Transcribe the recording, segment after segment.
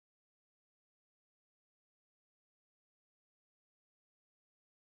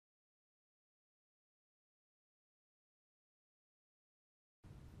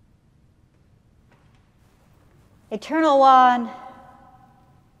Eternal One,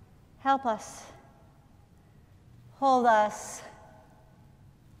 help us, hold us,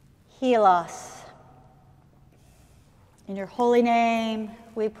 heal us. In your holy name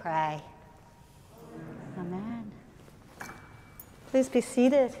we pray. Amen. Please be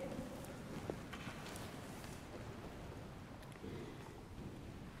seated.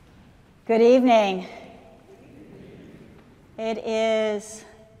 Good evening. It is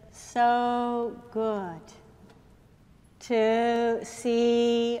so good to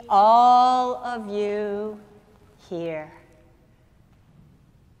see all of you here.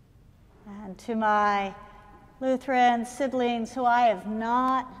 And to my Lutheran siblings who I have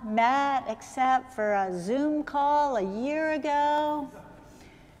not met except for a Zoom call a year ago,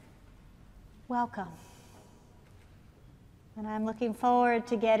 welcome. And I'm looking forward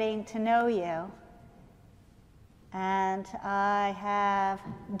to getting to know you. And I have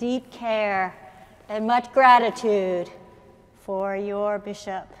deep care and much gratitude for your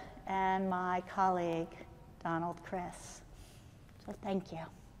bishop and my colleague, Donald Chris. So thank you.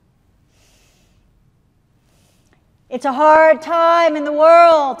 It's a hard time in the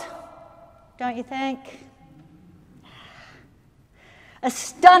world, don't you think? A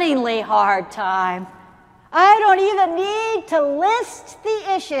stunningly hard time. I don't even need to list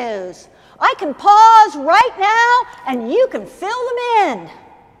the issues. I can pause right now and you can fill them in.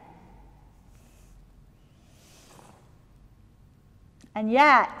 And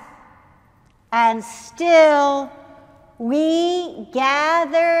yet, and still, we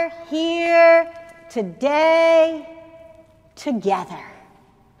gather here today together.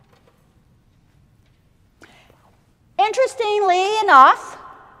 Interestingly enough,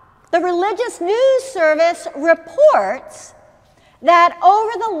 the religious news service reports that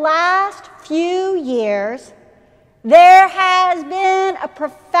over the last few years, there has been a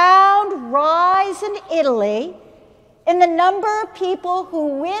profound rise in Italy in the number of people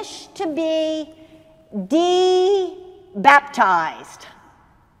who wish to be de-baptized.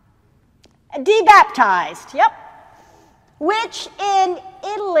 De-baptized, yep. Which in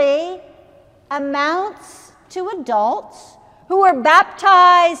Italy amounts to adults who were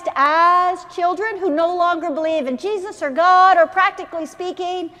baptized as children who no longer believe in Jesus or God or, practically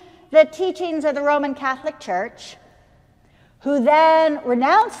speaking, the teachings of the Roman Catholic Church, who then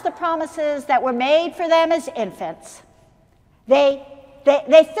renounce the promises that were made for them as infants. They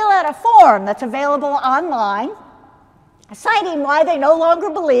fill out a form that's available online, citing why they no longer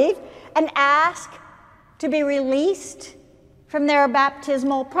believe, and ask to be released from their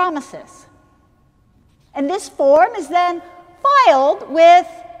baptismal promises. And this form is then filed with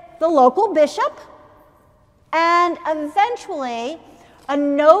the local bishop, and eventually a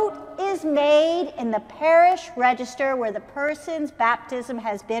note is made in the parish register where the person's baptism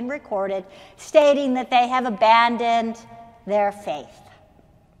has been recorded, stating that they have abandoned their faith.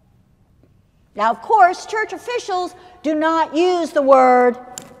 Now, of course, church officials do not use the word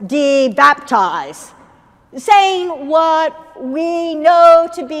de-baptize. Saying what we know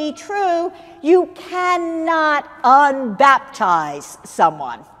to be true, you cannot unbaptize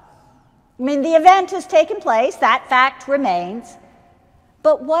someone. I mean, the event has taken place, that fact remains.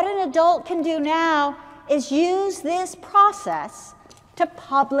 But what an adult can do now is use this process to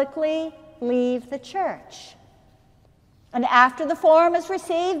publicly leave the church. And after the form is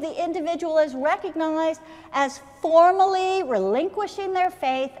received, the individual is recognized as formally relinquishing their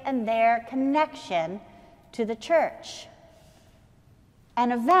faith and their connection to the church.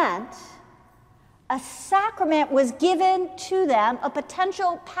 An event, a sacrament was given to them, a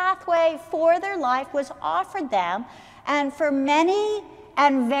potential pathway for their life was offered them, and for many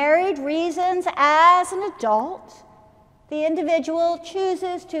and varied reasons as an adult, the individual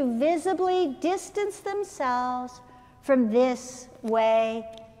chooses to visibly distance themselves from this way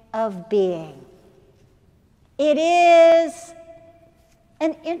of being. It is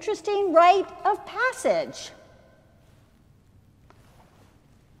an interesting rite of passage.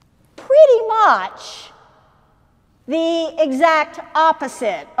 Pretty much the exact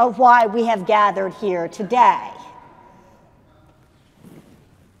opposite of why we have gathered here today.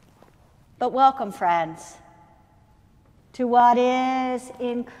 But welcome, friends, to what is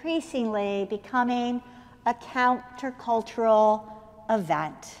increasingly becoming a countercultural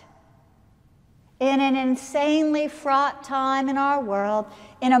event. In an insanely fraught time in our world,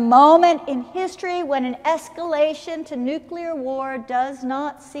 In a moment in history when an escalation to nuclear war does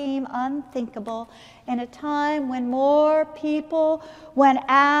not seem unthinkable, in a time when more people, when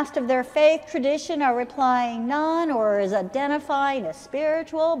asked of their faith tradition, are replying none or is identifying as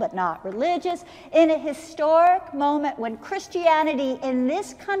spiritual but not religious, in a historic moment when Christianity in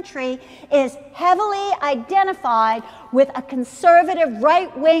this country is heavily identified with a conservative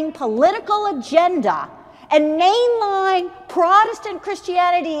right-wing political agenda, and mainline Protestant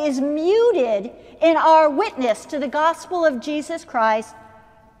Christianity is muted in our witness to the gospel of Jesus Christ,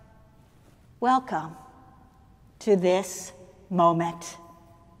 welcome to this moment.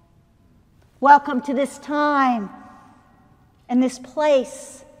 Welcome to this time and this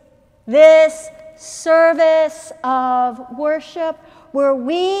place, this service of worship where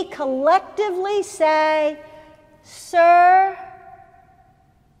we collectively say, "Sir,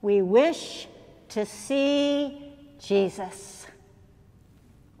 we wish to see Jesus."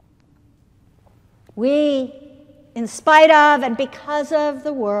 We, in spite of and because of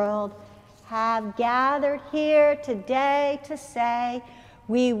the world, have gathered here today to say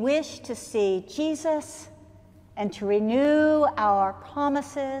we wish to see Jesus and to renew our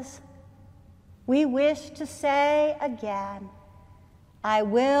promises. We wish to say again, I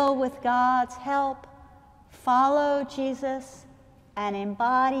will, with God's help, follow Jesus and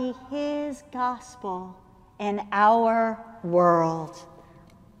embody his gospel in our world.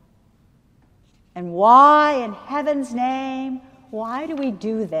 And why, in heaven's name, why do we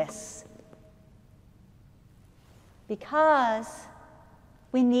do this? Because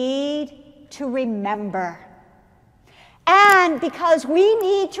we need to remember. And because we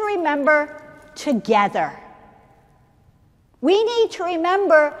need to remember together. We need to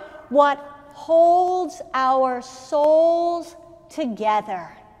remember what holds our souls together.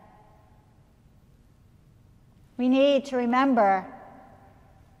 We need to remember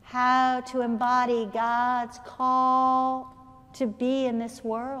how to embody God's call to be in this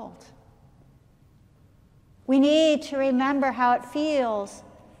world. We need to remember how it feels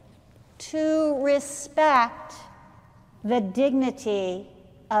to respect the dignity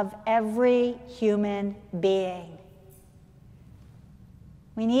of every human being.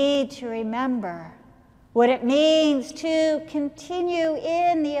 We need to remember what it means to continue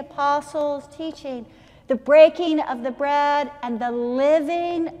in the apostles' teaching, the breaking of the bread and the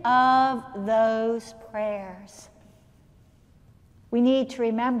living of those prayers. We need to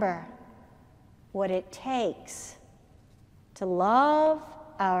remember what it takes to love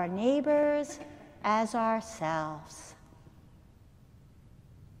our neighbors as ourselves.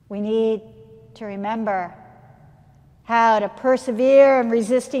 We need to remember how to persevere in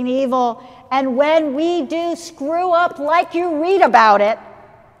resisting evil, and when we do screw up like you read about it,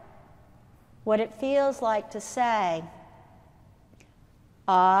 what it feels like to say,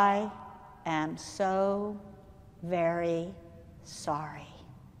 I am so very sorry.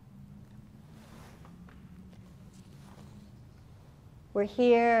 We're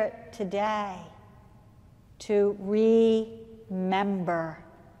here today to remember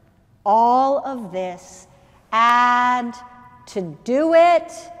all of this and to do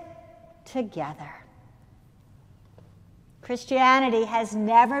it together. Christianity has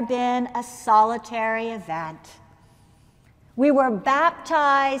never been a solitary event. We were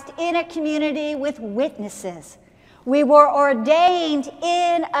baptized in a community with witnesses. We were ordained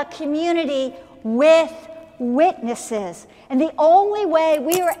in a community with witnesses. And the only way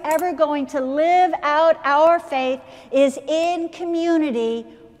we are ever going to live out our faith is in community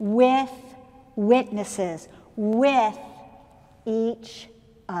with witnesses, with each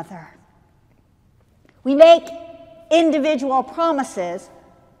other. We make individual promises.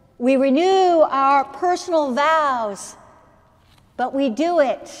 We renew our personal vows, but we do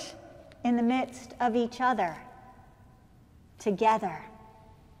it in the midst of each other, together.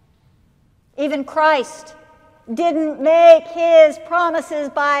 Even Christ didn't make his promises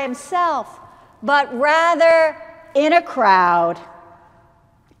by himself, but rather in a crowd.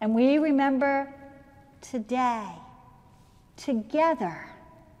 And we remember today, together,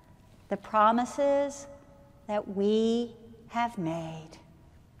 the promises that we have made.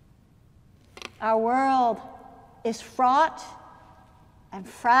 Our world is fraught and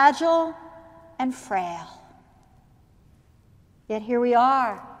fragile and frail. Yet here we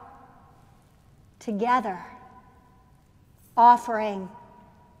are, together, offering,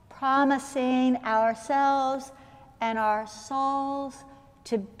 promising ourselves and our souls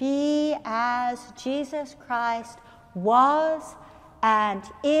to be as Jesus Christ was and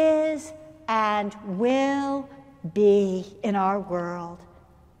is and will be in our world.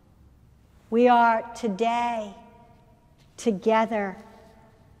 We are today, together,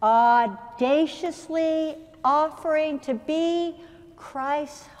 audaciously offering to be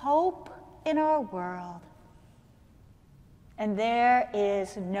Christ's hope in our world. And there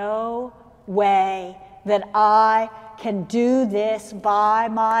is no way that I can do this by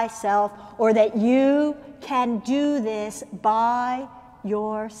myself, or that you can do this by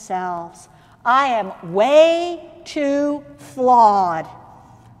yourselves. I am way too flawed.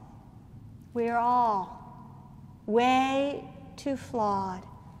 We are all way too flawed.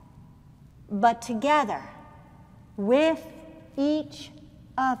 But together, with each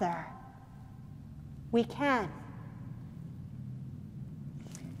other, we can.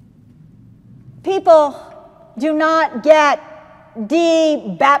 People do not get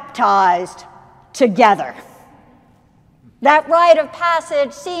de-baptized together. That rite of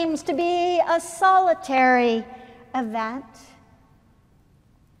passage seems to be a solitary event.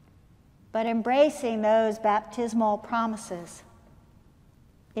 But embracing those baptismal promises,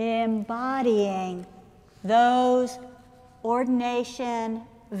 embodying those ordination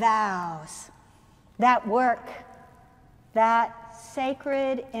vows, that work, that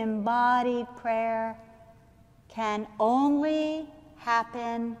sacred embodied prayer can only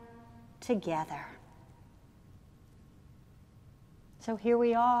happen together. So here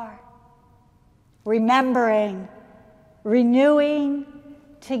we are, remembering, renewing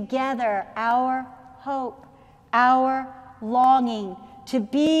together our hope, our longing to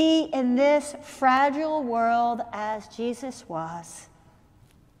be in this fragile world as Jesus was.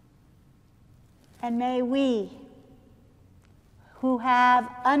 And may we, who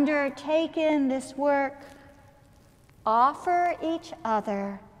have undertaken this work, offer each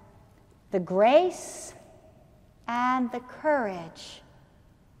other the grace and the courage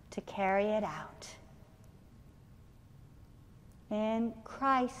to carry it out. In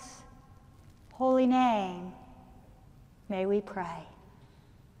Christ's holy name, may we pray.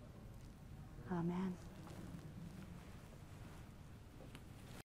 Amen.